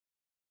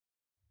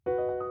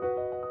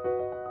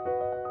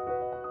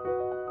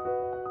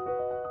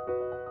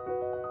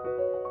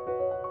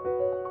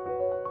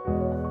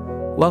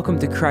Welcome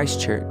to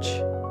Christ Church.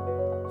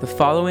 The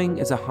following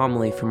is a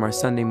homily from our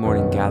Sunday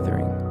morning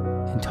gathering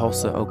in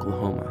Tulsa,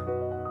 Oklahoma.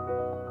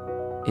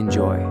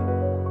 Enjoy.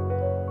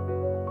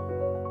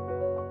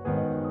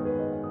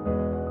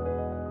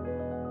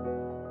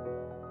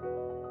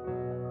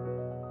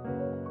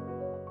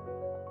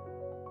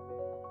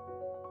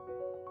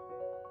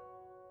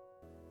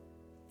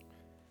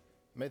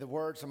 May the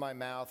words of my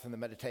mouth and the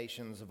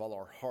meditations of all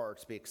our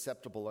hearts be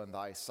acceptable in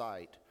thy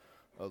sight,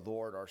 O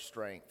Lord, our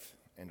strength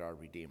and our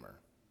Redeemer.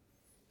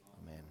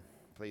 Amen.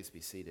 Please be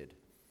seated.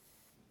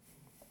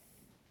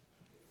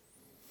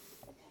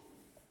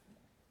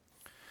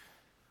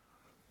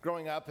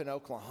 Growing up in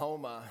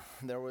Oklahoma,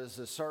 there was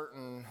a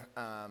certain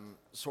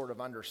sort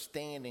of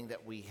understanding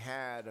that we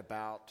had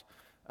about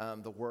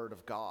the Word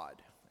of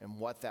God and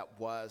what that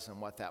was and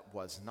what that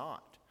was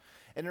not.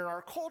 And in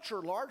our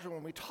culture, largely,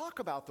 when we talk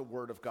about the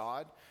Word of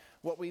God,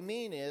 what we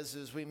mean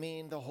is we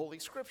mean the Holy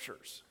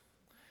Scriptures.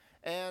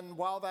 And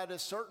while that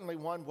is certainly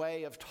one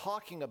way of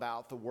talking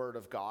about the Word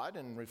of God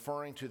and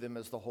referring to them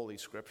as the Holy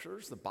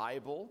Scriptures, the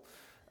Bible,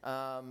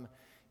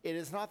 it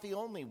is not the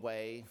only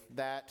way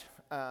that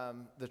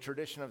the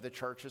tradition of the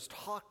church has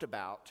talked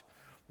about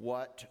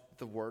what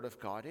the Word of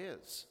God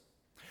is.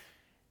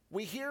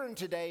 We hear in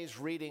today's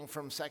reading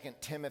from 2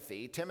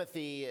 Timothy.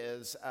 Timothy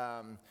is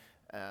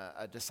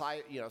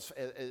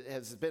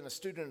has been a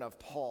student of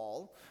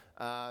Paul.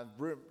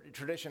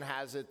 Tradition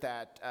has it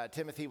that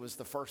Timothy was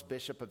the first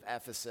bishop of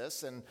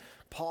Ephesus, and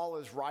Paul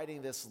is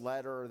writing this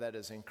letter that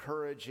is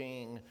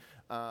encouraging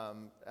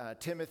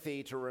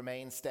Timothy to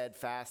remain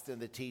steadfast in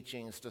the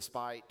teachings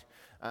despite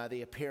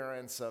the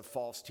appearance of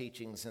false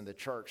teachings in the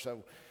church.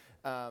 So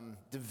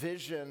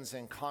divisions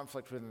and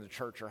conflict within the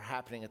church are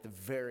happening at the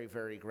very,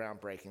 very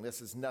groundbreaking.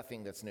 This is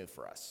nothing that's new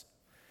for us.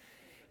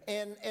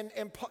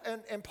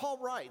 And Paul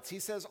writes, he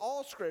says,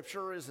 all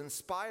Scripture is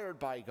inspired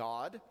by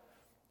God,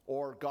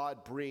 or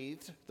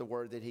God-breathed, the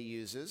word that he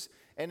uses,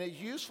 and is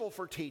useful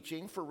for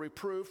teaching, for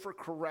reproof, for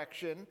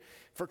correction,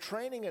 for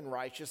training in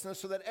righteousness,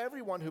 so that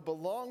everyone who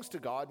belongs to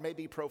God may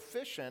be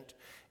proficient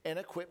and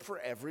equipped for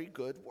every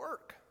good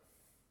work.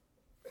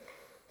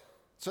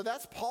 So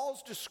that's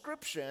Paul's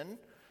description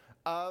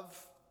of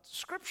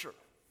Scripture.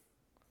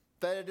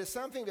 That it is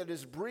something that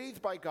is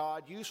breathed by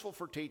God, useful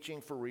for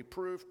teaching, for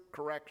reproof,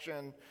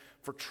 correction,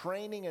 for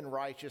training in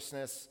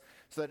righteousness,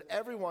 so that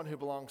everyone who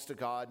belongs to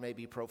God may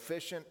be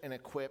proficient and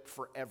equipped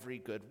for every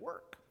good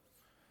work.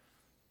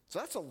 So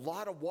that's a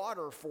lot of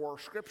water for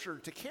Scripture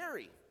to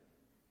carry.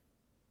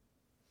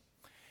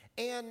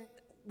 And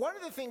one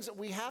of the things that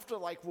we have to,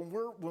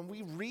 when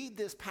we read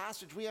this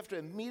passage, we have to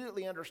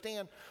immediately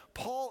understand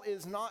Paul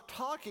is not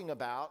talking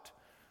about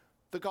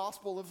the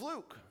Gospel of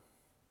Luke.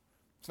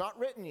 It's not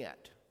written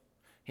yet.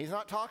 He's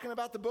not talking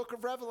about the book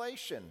of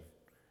Revelation.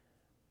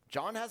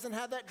 John hasn't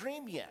had that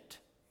dream yet.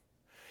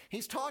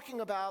 He's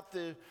talking about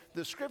the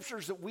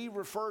scriptures that we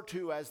refer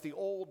to as the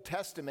Old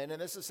Testament, and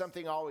this is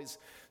something I always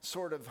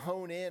sort of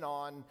hone in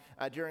on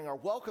during our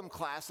welcome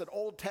class, that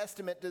Old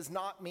Testament does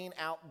not mean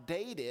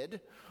outdated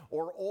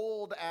or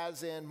old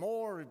as in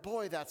more,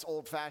 boy, that's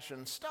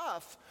old-fashioned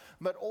stuff,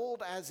 but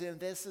old as in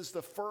this is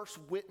the first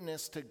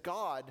witness to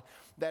God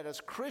that as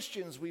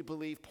Christians we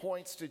believe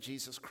points to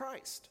Jesus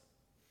Christ.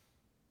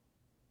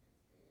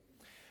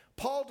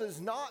 Paul does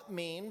not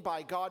mean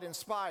by God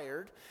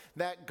inspired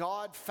that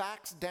God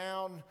faxed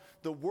down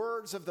the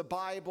words of the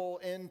Bible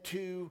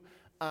into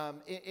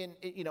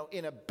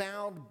in a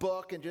bound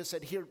book and just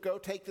said, here, go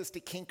take this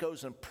to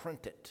Kinko's and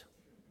print it.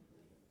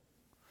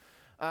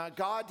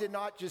 God did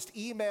not just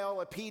email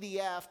a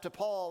PDF to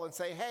Paul and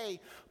say, hey,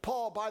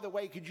 Paul, by the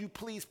way, could you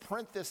please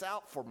print this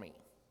out for me?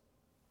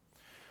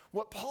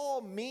 What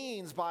Paul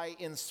means by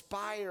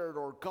inspired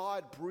or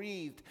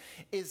God-breathed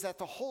is that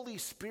the Holy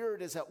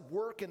Spirit is at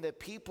work in the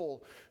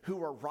people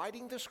who are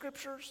writing the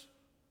Scriptures,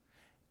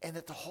 and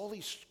that the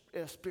Holy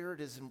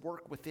Spirit is in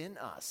work within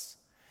us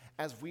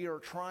as we are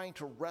trying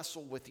to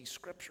wrestle with these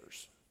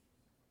Scriptures.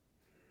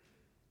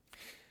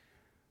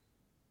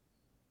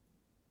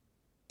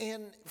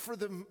 And for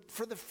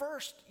the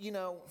first,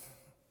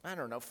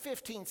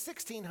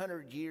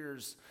 1,600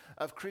 years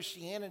of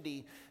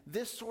Christianity,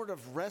 this sort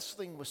of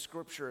wrestling with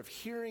Scripture, of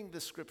hearing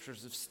the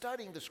Scriptures, of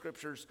studying the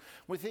Scriptures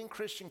within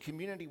Christian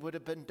community would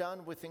have been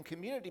done within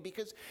community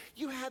because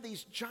you had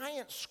these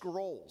giant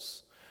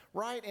scrolls,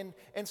 right? And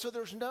so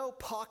there's no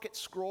pocket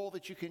scroll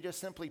that you can just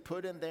simply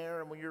put in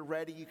there and when you're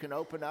ready you can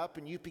open up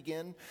and you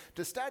begin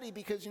to study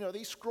because,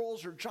 these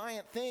scrolls are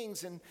giant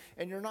things and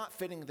you're not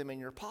fitting them in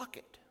your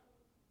pocket.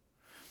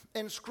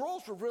 And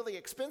scrolls were really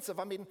expensive.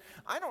 I mean,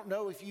 I don't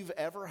know if you've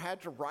ever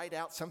had to write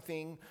out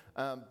something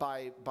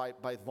by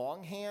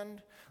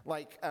longhand.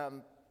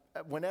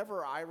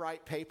 Whenever I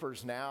write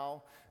papers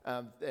now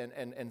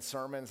and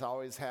sermons, I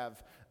always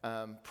have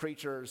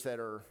preachers that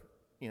are,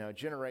 a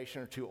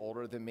generation or two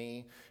older than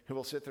me who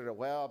will sit there and go,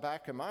 well,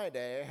 back in my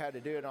day, I had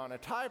to do it on a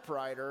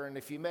typewriter, and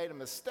if you made a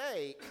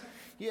mistake,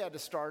 you had to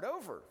start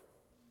over.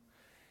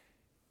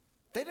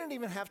 They didn't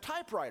didn't even have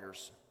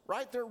typewriters,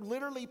 right? They're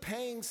literally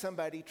paying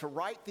somebody to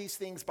write these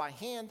things by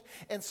hand,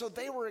 and so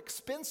they were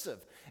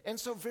expensive. And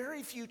so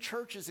very few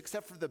churches,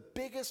 except for the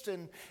biggest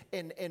and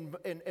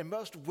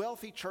most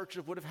wealthy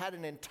churches, would have had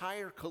an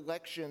entire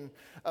collection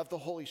of the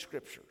Holy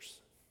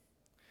Scriptures.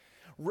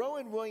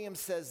 Rowan Williams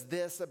says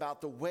this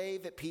about the way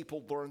that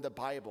people learned the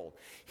Bible.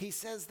 He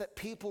says that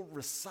people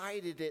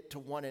recited it to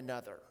one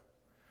another,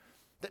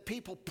 that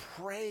people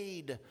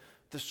prayed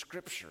the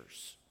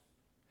Scriptures.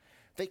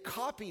 They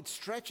copied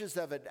stretches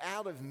of it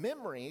out of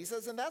memory. He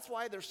says, and that's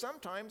why there's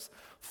sometimes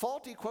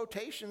faulty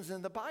quotations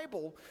in the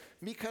Bible,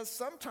 because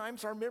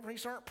sometimes our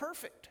memories aren't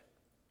perfect.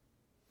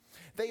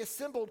 They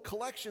assembled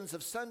collections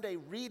of Sunday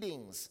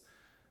readings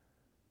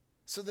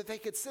so that they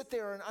could sit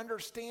there and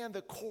understand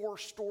the core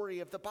story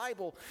of the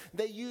Bible.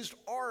 They used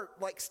art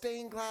like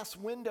stained glass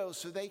windows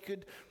so they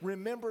could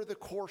remember the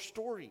core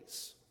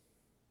stories.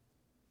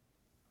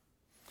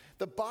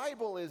 The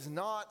Bible is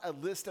not a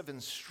list of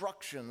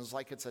instructions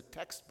like it's a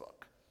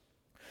textbook.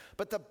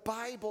 But the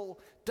Bible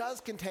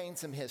does contain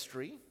some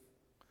history.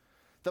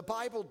 The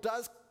Bible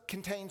does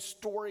contain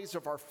stories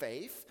of our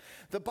faith.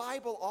 The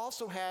Bible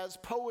also has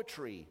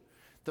poetry.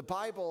 The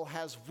Bible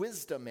has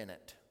wisdom in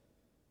it.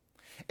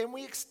 And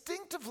we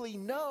instinctively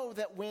know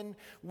that when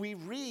we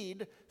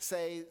read,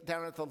 say,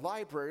 down at the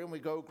library and we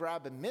go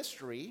grab a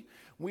mystery,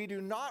 we do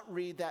not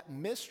read that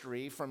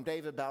mystery from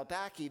David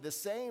Baldacci the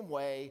same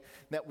way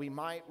that we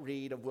might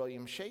read a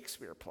William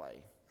Shakespeare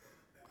play.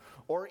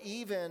 Or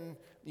even,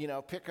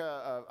 pick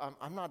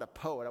I'm not a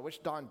poet. I wish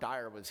Don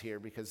Dyer was here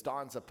because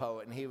Don's a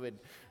poet and he would,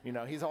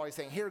 he's always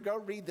saying, here, go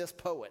read this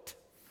poet.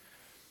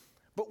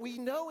 But we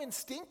know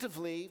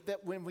instinctively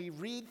that when we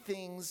read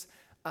things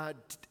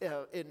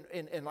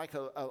in like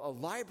a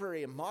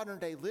library in modern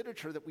day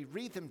literature, that we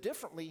read them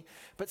differently,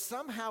 but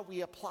somehow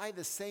we apply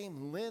the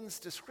same lens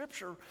to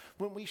Scripture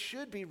when we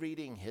should be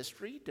reading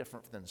history,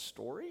 different than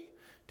story,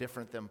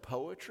 different than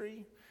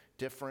poetry,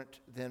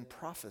 different than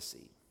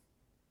prophecy.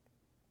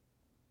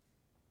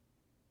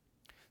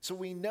 So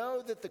we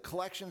know that the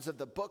collections of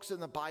the books in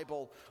the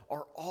Bible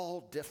are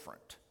all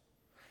different,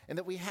 and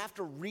that we have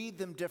to read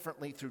them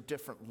differently through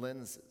different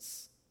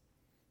lenses.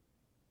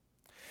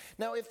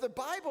 Now, if the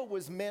Bible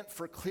was meant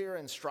for clear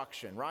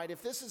instruction, right?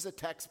 If this is a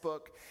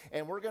textbook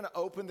and we're going to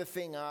open the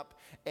thing up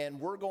and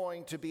we're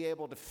going to be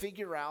able to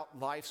figure out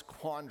life's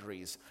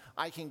quandaries,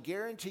 I can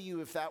guarantee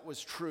you if that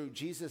was true,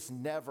 Jesus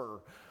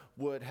never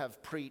would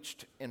have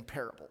preached in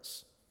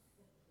parables.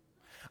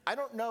 I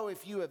don't know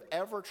if you have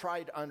ever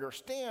tried to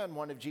understand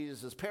one of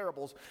Jesus'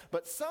 parables,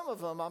 but some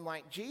of them I'm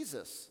like,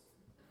 Jesus.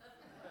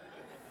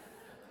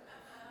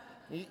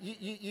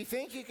 You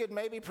think you could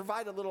maybe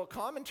provide a little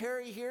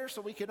commentary here so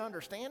we could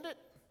understand it?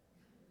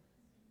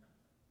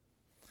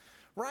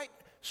 Right?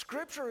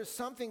 Scripture is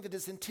something that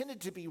is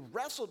intended to be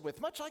wrestled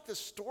with, much like the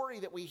story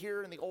that we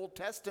hear in the Old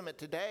Testament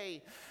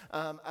today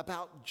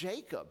about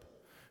Jacob,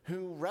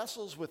 who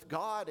wrestles with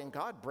God, and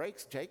God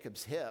breaks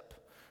Jacob's hip.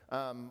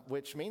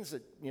 Which means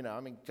that,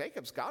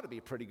 Jacob's got to be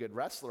a pretty good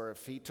wrestler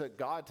if he took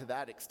God to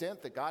that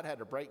extent that God had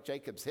to break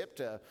Jacob's hip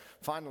to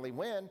finally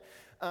win.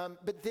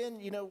 But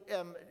then,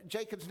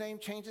 Jacob's name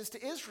changes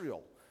to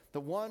Israel, the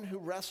one who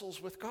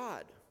wrestles with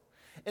God.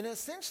 And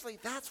essentially,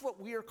 that's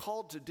what we are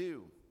called to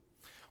do.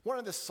 One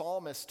of the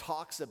psalmists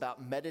talks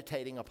about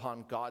meditating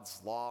upon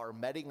God's law or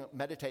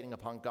meditating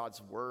upon God's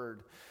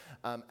word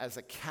as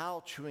a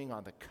cow chewing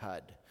on the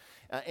cud.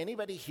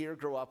 Anybody here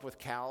grow up with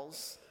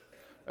cows?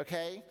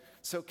 Okay?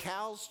 So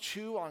cows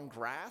chew on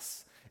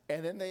grass,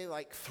 and then they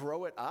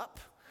throw it up,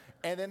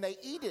 and then they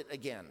eat it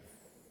again.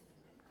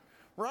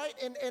 Right?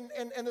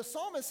 And the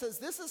psalmist says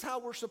this is how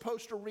we're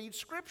supposed to read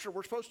Scripture.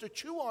 We're supposed to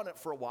chew on it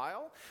for a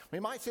while. We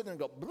might sit there and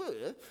go,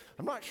 bleh,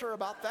 I'm not sure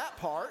about that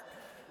part.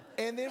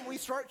 And then we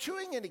start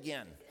chewing it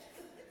again.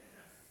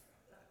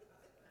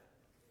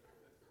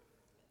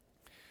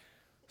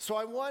 So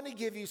I want to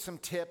give you some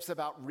tips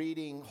about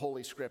reading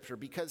Holy Scripture,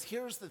 because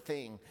here's the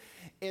thing,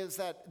 is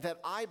that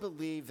I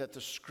believe that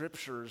the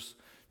Scriptures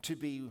to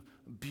be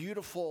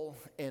beautiful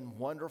and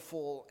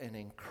wonderful and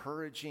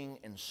encouraging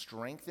and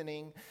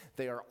strengthening,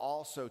 they are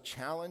also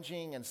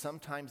challenging and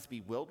sometimes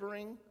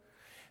bewildering.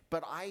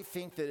 But I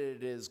think that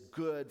it is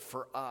good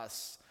for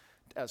us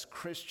as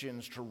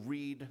Christians to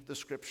read the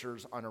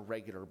Scriptures on a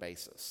regular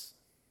basis.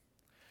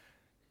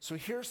 So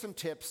here's some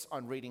tips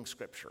on reading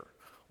Scripture.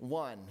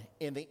 One,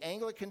 in the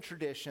Anglican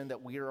tradition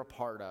that we are a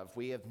part of,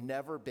 we have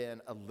never been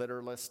a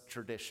literalist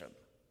tradition.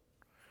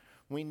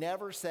 We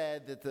never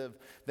said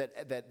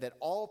that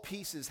all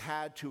pieces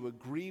had to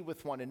agree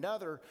with one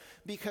another,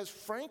 because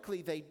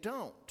frankly they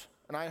don't.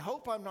 And I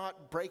hope I'm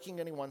not breaking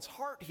anyone's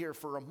heart here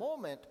for a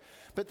moment,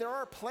 but there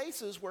are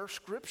places where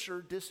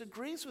Scripture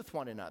disagrees with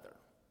one another.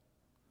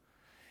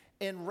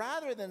 And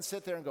rather than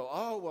sit there and go,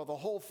 oh, well, the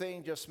whole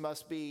thing just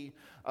must be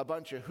a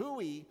bunch of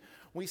hooey,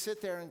 we sit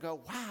there and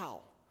go,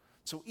 wow.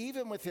 So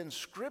even within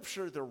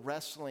Scripture, they're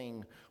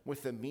wrestling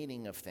with the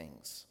meaning of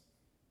things.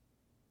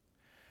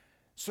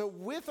 So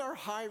with our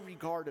high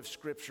regard of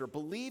Scripture,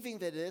 believing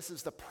that this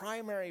is the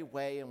primary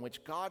way in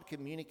which God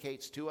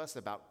communicates to us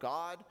about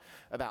God,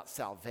 about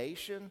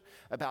salvation,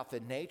 about the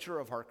nature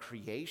of our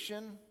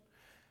creation,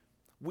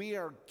 we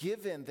are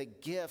given the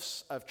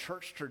gifts of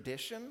church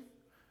tradition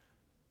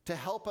to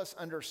help us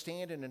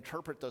understand and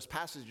interpret those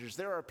passages.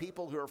 There are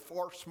people who are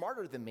far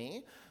smarter than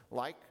me,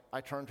 like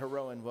I turn to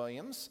Rowan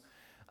Williams,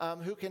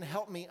 who can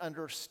help me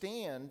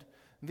understand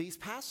these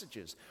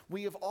passages.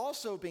 We have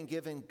also been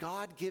given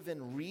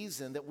God-given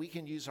reason that we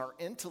can use our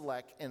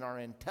intellect and our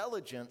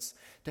intelligence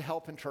to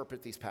help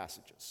interpret these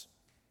passages.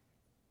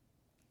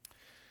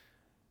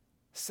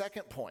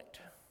 Second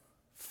point,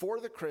 for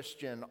the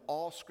Christian,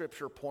 all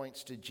Scripture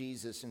points to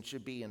Jesus and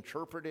should be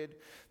interpreted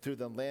through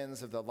the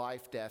lens of the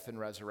life, death, and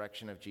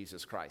resurrection of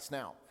Jesus Christ.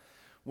 Now,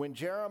 when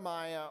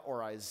Jeremiah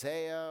or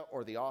Isaiah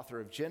or the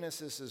author of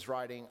Genesis is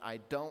writing, I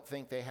don't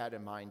think they had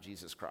in mind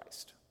Jesus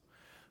Christ.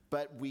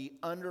 But we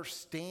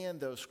understand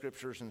those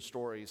scriptures and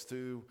stories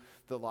through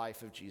the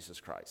life of Jesus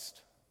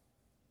Christ.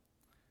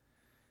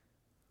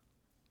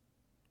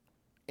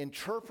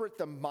 Interpret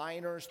the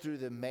minors through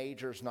the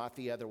majors, not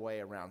the other way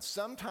around.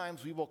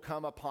 Sometimes we will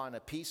come upon a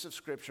piece of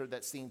scripture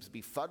that seems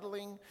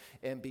befuddling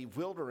and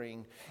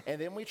bewildering, and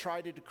then we try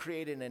to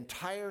create an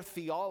entire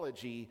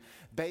theology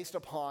based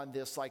upon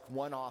this like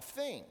one-off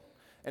thing.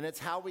 And it's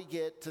how we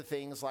get to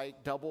things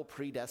like double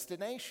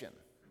predestination.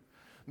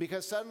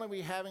 Because suddenly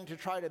we're having to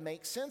try to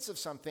make sense of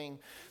something.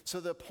 So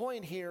the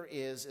point here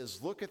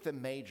is look at the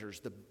majors,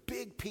 the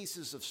big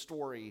pieces of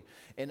story,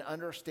 and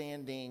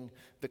understanding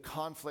the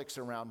conflicts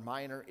around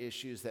minor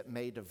issues that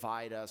may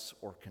divide us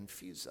or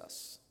confuse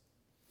us.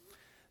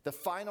 The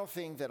final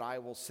thing that I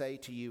will say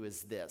to you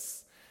is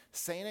this.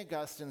 St.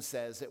 Augustine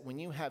says that when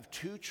you have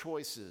two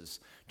choices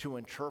to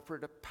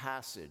interpret a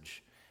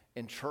passage,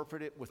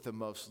 interpret it with the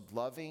most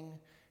loving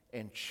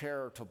and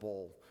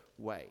charitable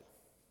way.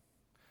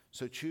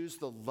 So choose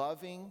the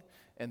loving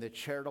and the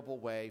charitable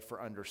way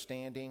for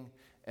understanding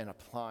and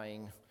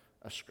applying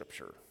a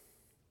scripture.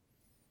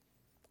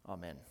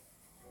 Amen.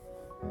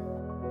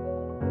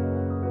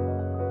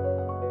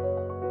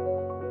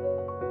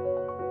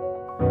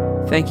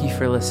 Thank you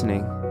for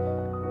listening.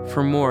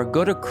 For more,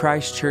 go to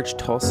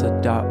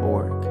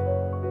christchurchtulsa.org,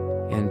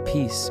 and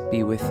peace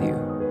be with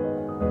you.